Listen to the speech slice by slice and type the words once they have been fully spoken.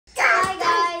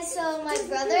my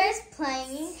brother is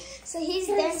playing, so he's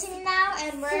dancing now,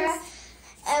 and we're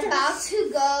about to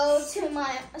go to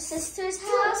my sister's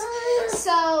house.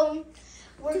 So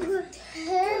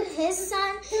his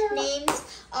son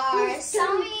names are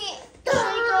Sammy,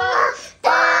 Michael,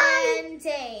 and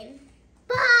Zane.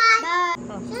 Bye.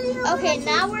 Okay,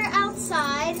 now we're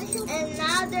outside, and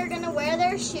now they're gonna wear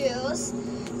their shoes.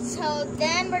 So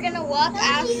then we're gonna walk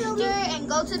after and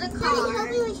go to the car.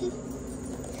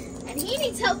 And he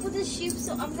needs help with his shoes,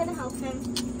 so I'm gonna help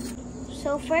him.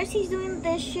 So first he's doing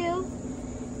this shoe,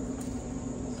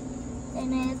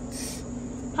 and it's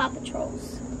Paw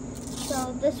Patrol's.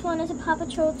 So this one is a Paw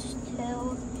Patrol's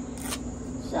too.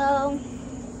 So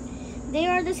they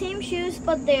are the same shoes,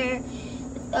 but their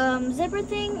zipper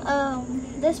thing,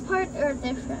 this part are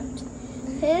different.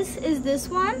 His is this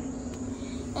one,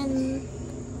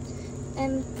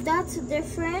 and that's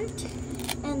different,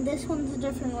 and this one's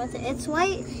different with it. It's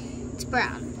white, it's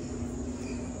brown.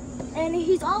 And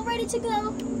he's all ready to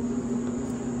go.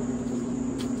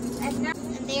 And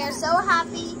they are so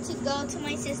happy to go to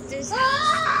my sister's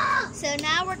house. So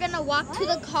now we're gonna walk to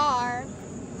the car.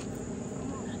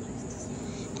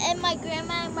 And my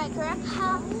grandma and my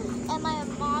grandpa and my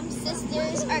mom's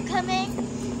sisters are coming,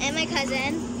 and my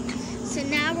cousin. So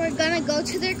now we're gonna go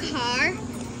to their car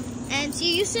and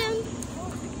see you soon.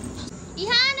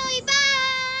 Ihano iba!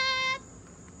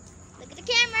 Look at the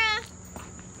camera.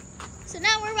 So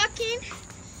now we're walking,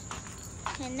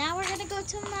 and now we're gonna go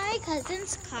to my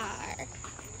cousin's car.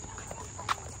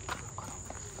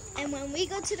 And when we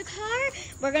go to the car,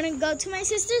 we're gonna go to my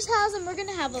sister's house, and we're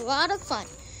gonna have a lot of fun.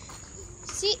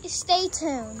 Stay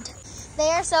tuned. They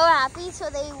are so happy, so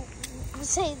they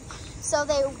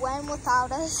went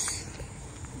without us.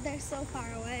 They're so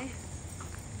far away.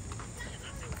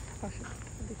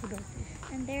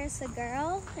 And there's a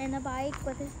girl in a bike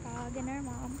with his dog and her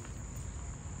mom.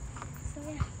 So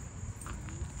yeah.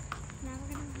 Now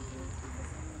we're gonna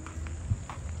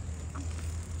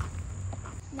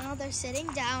Now they're sitting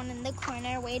down in the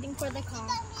corner waiting for the car.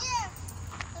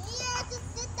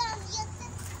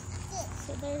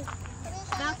 So they're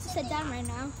about to sit down right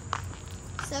now.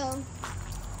 So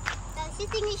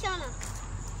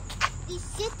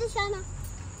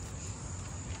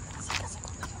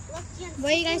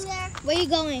where you guys? Where are you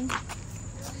going?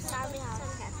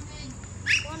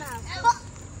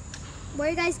 Where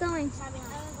are you guys going?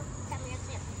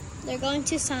 They're going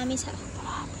to Sammy's house.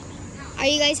 Are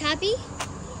you guys happy?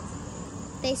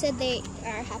 They said they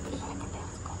are happy.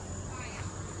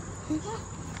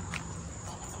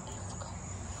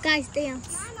 Guys,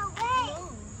 dance.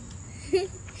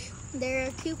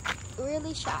 They're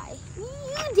really shy.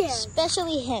 You dance.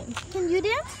 Especially him. Can you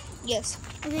dance? Yes.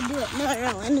 Okay, do it.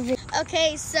 No.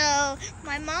 Okay, so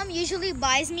my mom usually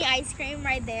buys me ice cream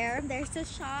right there. There's the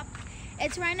shop.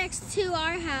 It's right next to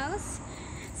our house.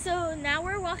 So now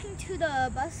we're walking to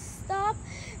the bus stop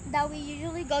that we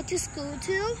usually go to school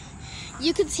to.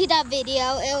 You can see that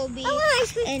video. It will be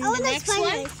in the next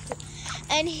one.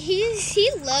 And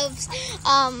he loves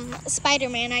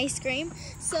Spider-Man ice cream.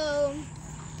 So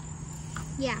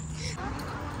yeah.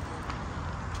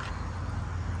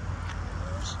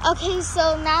 Okay,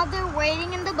 so now they're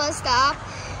waiting in the bus stop.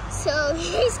 So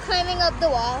he's climbing up the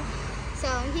wall. So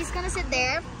he's gonna sit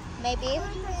there, maybe,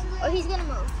 or he's gonna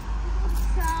move.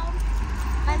 So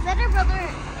my little brother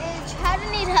is trying to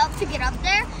need help to get up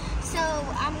there. So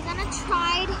I'm gonna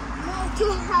try to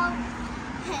help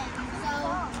him. So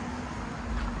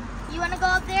you wanna go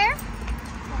up there?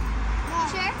 Yeah.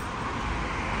 Sure?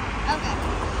 Okay.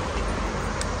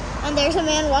 And there's a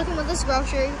man walking with his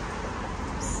groceries.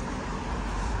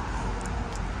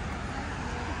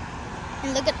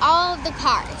 And look at all of the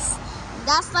cars.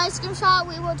 That's the ice cream shop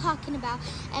we were talking about.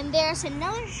 And there's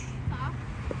another shop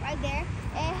right there.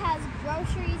 It has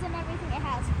groceries and everything. It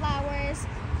has flowers,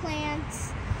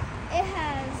 plants. It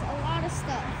has a lot of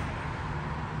stuff.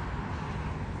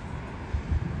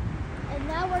 And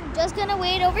now we're just gonna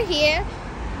wait over here.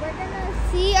 We're gonna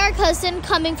see our cousin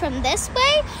coming from this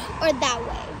way or that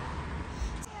way.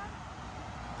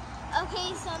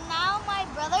 Okay, so now my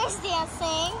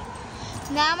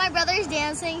brother's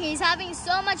dancing. He's having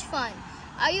so much fun.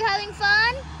 Are you having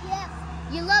fun? Yes.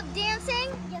 You love dancing?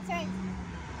 Yes, right.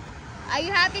 Are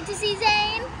you happy to see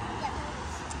Zane? Yes.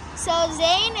 So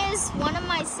Zane is one of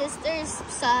my sister's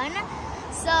son.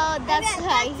 So that's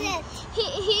why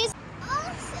he's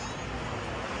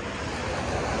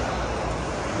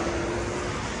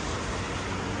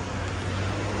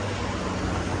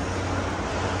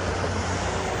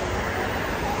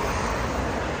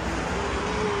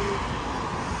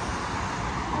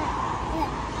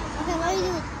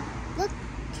Look,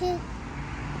 kid.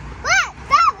 What?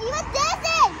 Stop! You went this?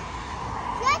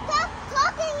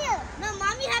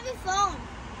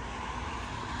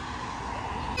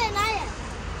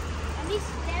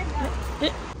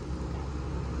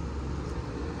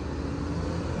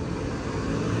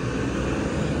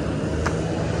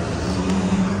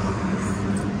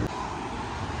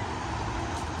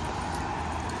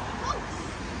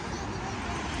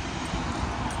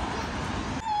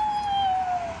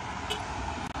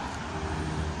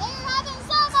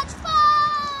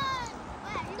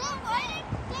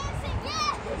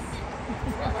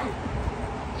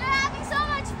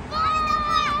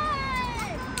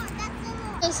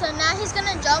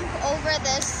 jump over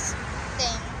this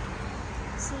thing.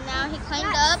 So now he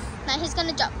climbed up. Now he's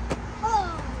gonna jump. Oh.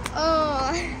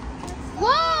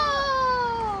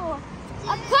 Whoa!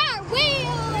 A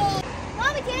cartwheel!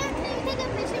 Mommy, can you take a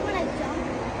picture when I jump?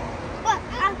 But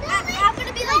I'm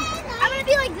gonna be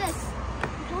like this.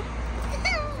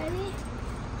 Ready?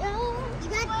 You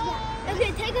got yeah.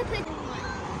 Okay, take a picture.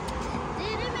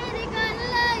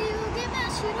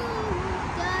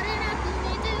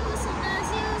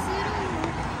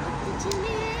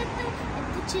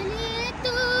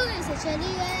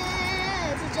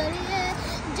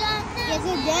 Yes,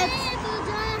 it does.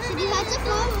 Should you have to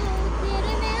float?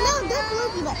 No, don't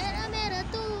float you.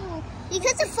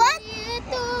 Because it's fun.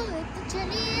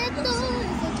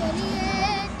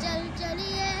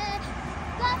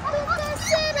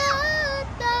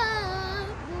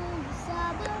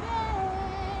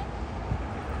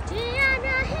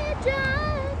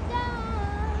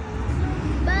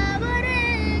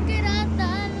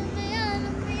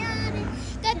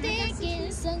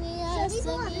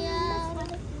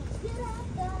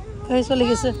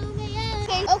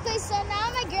 Okay, so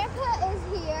now my grandpa is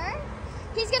here.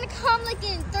 He's gonna come like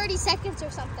in 30 seconds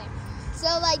or something. So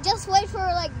like just wait for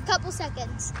like a couple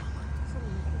seconds.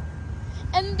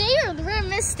 And they were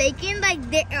mistaken, like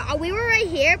we were right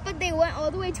here, but they went all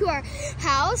the way to our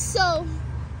house, so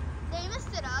they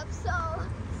messed it up. So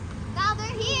now they're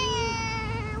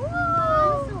here.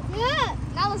 Woo! Yeah.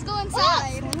 Now let's go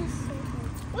inside.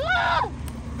 Woo!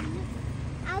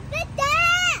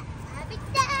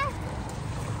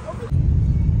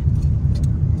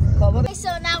 Okay,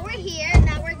 so now we're here.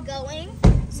 Now we're going.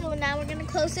 So now we're gonna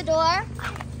close the door.